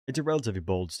It's a relatively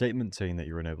bold statement saying that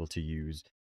you're unable to use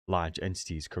large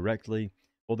entities correctly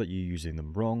or that you're using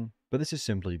them wrong, but this is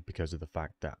simply because of the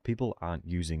fact that people aren't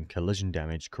using collision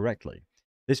damage correctly.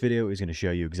 This video is going to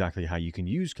show you exactly how you can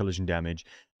use collision damage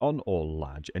on all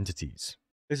large entities.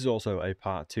 This is also a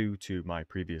part 2 to my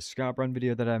previous Scarbrand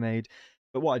video that I made,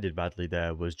 but what I did badly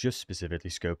there was just specifically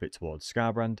scope it towards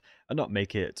Scarbrand and not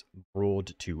make it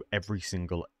broad to every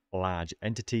single large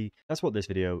entity. That's what this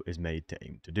video is made to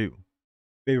aim to do.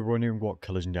 Maybe wondering what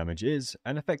collision damage is,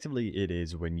 and effectively it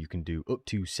is when you can do up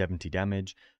to 70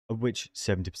 damage, of which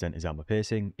 70% is armor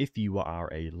piercing if you are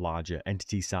a larger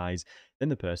entity size than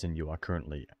the person you are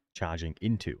currently charging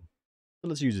into. So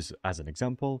let's use this as an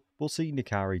example. We'll see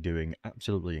Nikari doing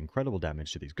absolutely incredible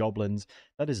damage to these goblins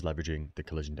that is leveraging the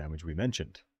collision damage we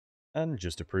mentioned. And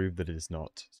just to prove that it is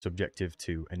not subjective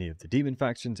to any of the demon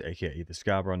factions, aka the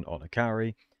Scarbrand or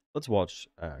Nikari, let's watch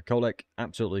Kolek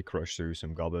absolutely crush through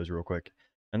some gobos real quick.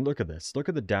 And look at this. Look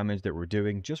at the damage that we're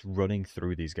doing just running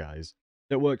through these guys.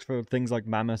 It works for things like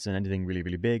mammoths and anything really,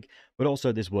 really big, but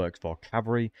also this works for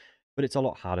cavalry, but it's a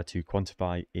lot harder to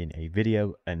quantify in a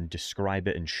video and describe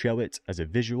it and show it as a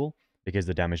visual because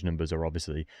the damage numbers are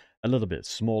obviously a little bit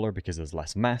smaller because there's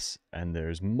less mass and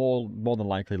there's more than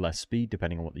likely less speed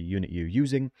depending on what the unit you're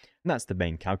using. And that's the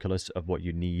main calculus of what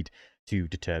you need to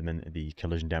determine the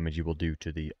collision damage you will do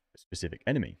to the specific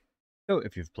enemy. So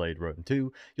if you've played Road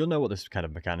 2, you'll know what this kind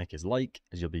of mechanic is like,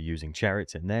 as you'll be using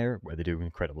chariots in there, where they do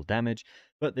incredible damage,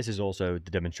 but this is also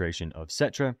the demonstration of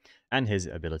Cetra and his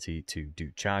ability to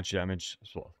do charge damage,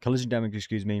 well, collision damage,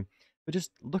 excuse me, but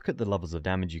just look at the levels of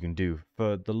damage you can do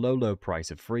for the low price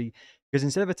of free, because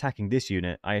instead of attacking this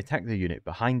unit, I attack the unit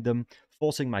behind them,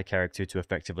 forcing my character to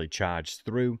effectively charge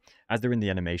through, as they're in the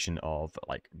animation of,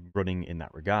 like, running in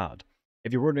that regard.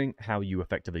 If you're wondering how you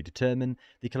effectively determine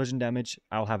the collision damage,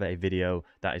 I'll have a video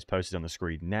that is posted on the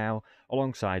screen now,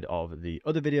 alongside of the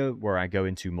other video where I go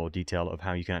into more detail of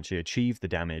how you can actually achieve the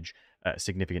damage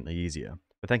significantly easier.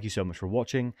 But thank you so much for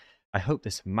watching. I hope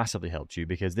this massively helped you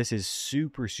because this is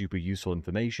super useful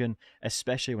information,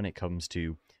 especially when it comes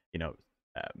to,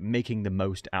 making the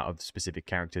most out of specific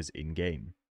characters in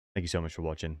game. Thank you so much for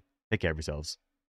watching. Take care of yourselves.